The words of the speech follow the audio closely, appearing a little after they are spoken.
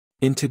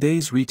In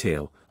today's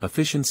retail,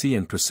 efficiency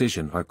and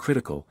precision are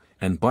critical,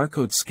 and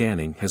barcode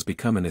scanning has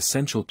become an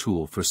essential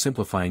tool for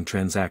simplifying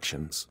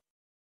transactions.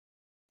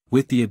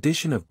 With the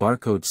addition of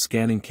barcode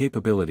scanning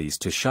capabilities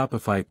to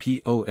Shopify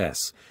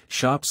POS,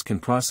 shops can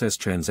process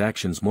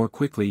transactions more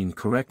quickly and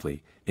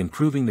correctly,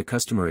 improving the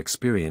customer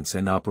experience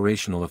and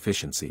operational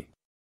efficiency.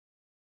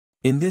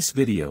 In this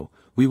video,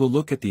 we will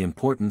look at the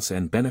importance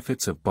and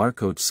benefits of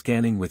barcode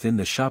scanning within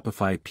the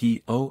Shopify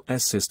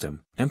POS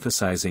system,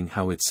 emphasizing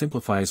how it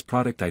simplifies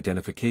product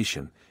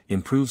identification,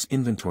 improves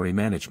inventory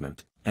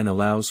management, and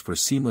allows for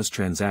seamless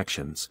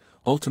transactions,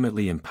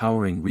 ultimately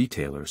empowering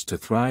retailers to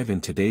thrive in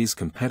today's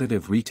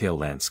competitive retail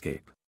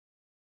landscape.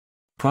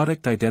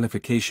 Product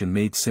identification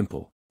made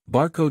simple.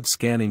 Barcode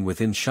scanning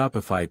within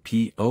Shopify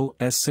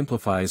POS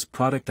simplifies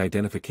product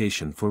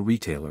identification for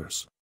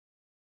retailers.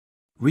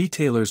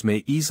 Retailers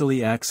may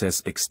easily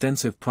access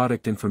extensive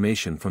product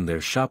information from their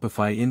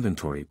Shopify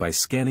inventory by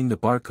scanning the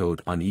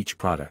barcode on each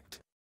product.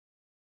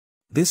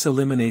 This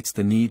eliminates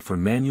the need for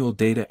manual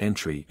data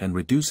entry and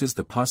reduces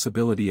the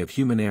possibility of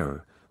human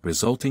error,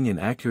 resulting in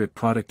accurate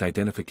product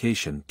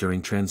identification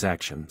during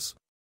transactions.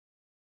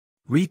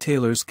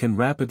 Retailers can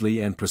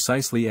rapidly and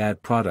precisely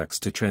add products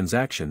to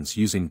transactions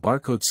using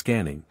barcode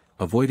scanning,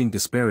 avoiding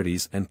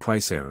disparities and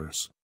price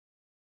errors.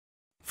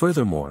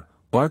 Furthermore,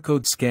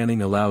 barcode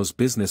scanning allows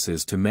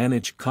businesses to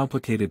manage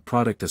complicated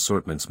product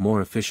assortments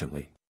more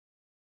efficiently.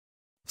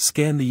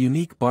 Scan the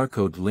unique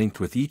barcode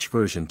linked with each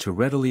version to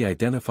readily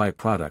identify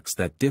products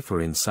that differ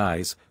in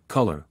size,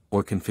 color,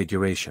 or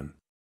configuration.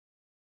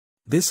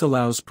 This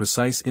allows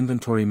precise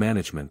inventory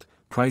management,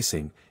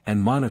 pricing,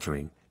 and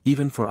monitoring,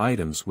 even for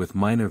items with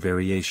minor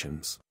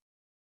variations.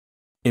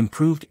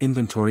 Improved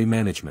inventory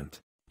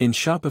management. In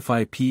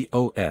Shopify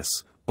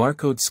POS,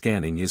 barcode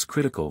scanning is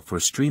critical for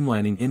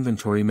streamlining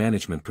inventory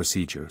management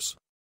procedures.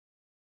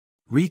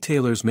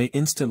 Retailers may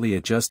instantly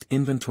adjust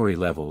inventory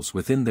levels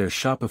within their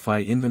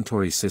Shopify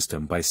inventory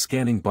system by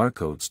scanning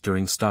barcodes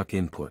during stock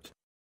input.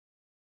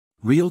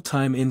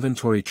 Real-time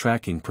inventory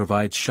tracking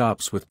provides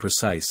shops with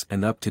precise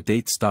and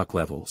up-to-date stock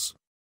levels.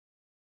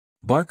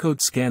 Barcode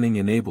scanning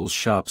enables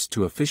shops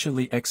to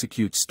efficiently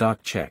execute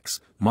stock checks,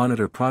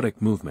 monitor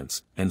product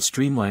movements, and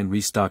streamline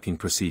restocking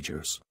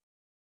procedures.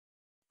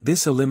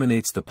 This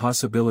eliminates the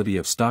possibility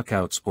of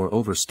stockouts or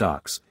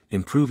overstocks,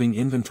 improving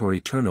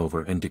inventory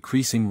turnover and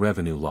decreasing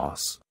revenue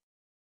loss.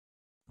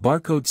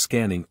 Barcode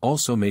scanning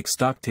also makes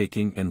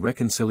stock-taking and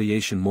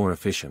reconciliation more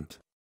efficient.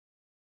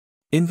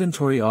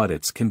 Inventory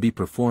audits can be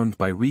performed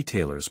by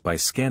retailers by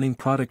scanning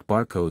product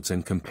barcodes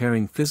and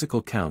comparing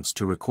physical counts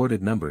to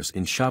recorded numbers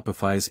in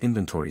Shopify's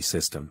inventory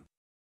system.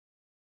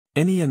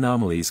 Any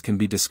anomalies can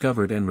be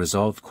discovered and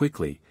resolved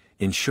quickly,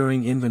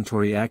 ensuring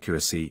inventory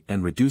accuracy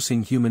and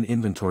reducing human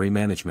inventory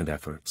management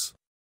efforts.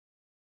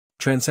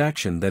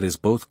 Transaction that is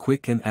both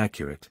quick and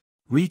accurate.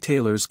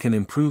 Retailers can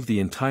improve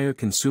the entire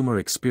consumer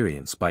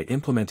experience by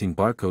implementing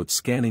barcode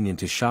scanning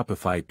into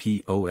Shopify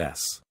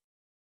POS.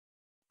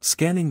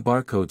 Scanning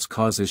barcodes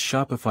causes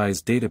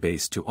Shopify's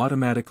database to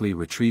automatically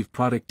retrieve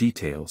product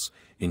details,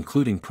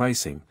 including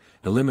pricing,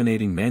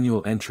 eliminating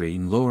manual entry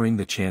and lowering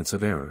the chance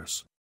of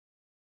errors.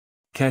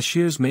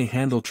 Cashiers may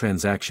handle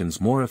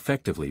transactions more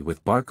effectively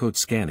with barcode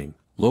scanning,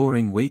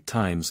 lowering wait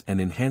times and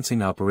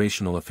enhancing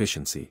operational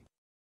efficiency.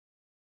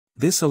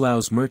 This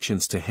allows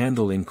merchants to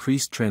handle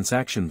increased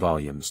transaction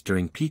volumes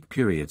during peak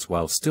periods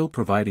while still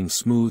providing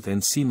smooth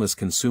and seamless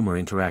consumer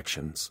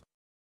interactions.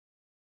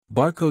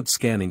 Barcode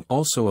scanning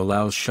also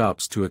allows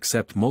shops to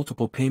accept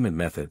multiple payment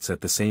methods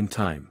at the same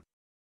time.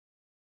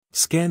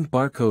 Scanned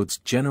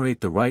barcodes generate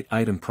the right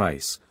item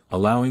price,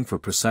 allowing for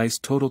precise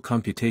total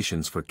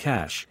computations for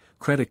cash,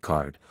 credit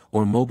card,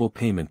 or mobile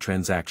payment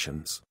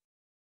transactions.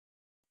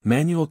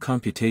 Manual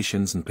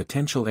computations and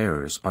potential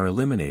errors are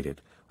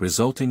eliminated,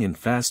 resulting in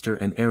faster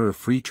and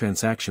error-free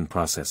transaction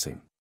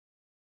processing.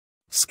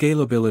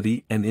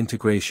 Scalability and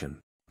integration.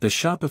 The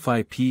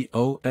Shopify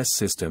POS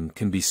system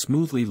can be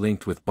smoothly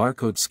linked with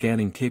barcode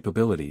scanning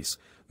capabilities,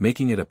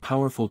 making it a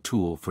powerful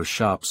tool for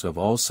shops of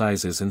all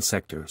sizes and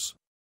sectors.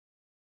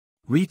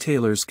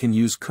 Retailers can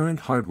use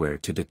current hardware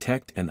to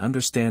detect and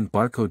understand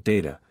barcode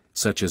data,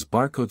 such as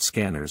barcode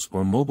scanners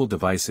or mobile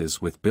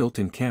devices with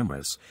built-in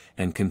cameras,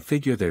 and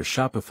configure their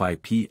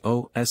Shopify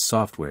POS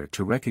software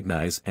to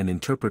recognize and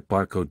interpret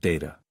barcode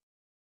data.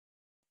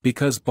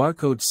 Because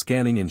barcode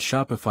scanning in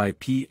Shopify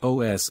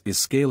POS is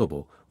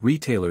scalable,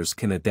 retailers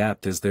can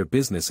adapt as their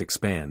business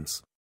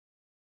expands.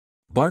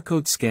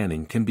 Barcode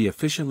scanning can be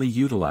efficiently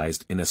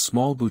utilized in a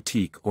small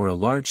boutique or a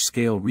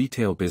large-scale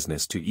retail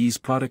business to ease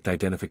product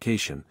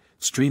identification,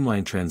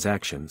 streamline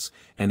transactions,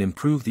 and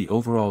improve the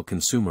overall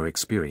consumer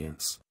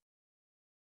experience.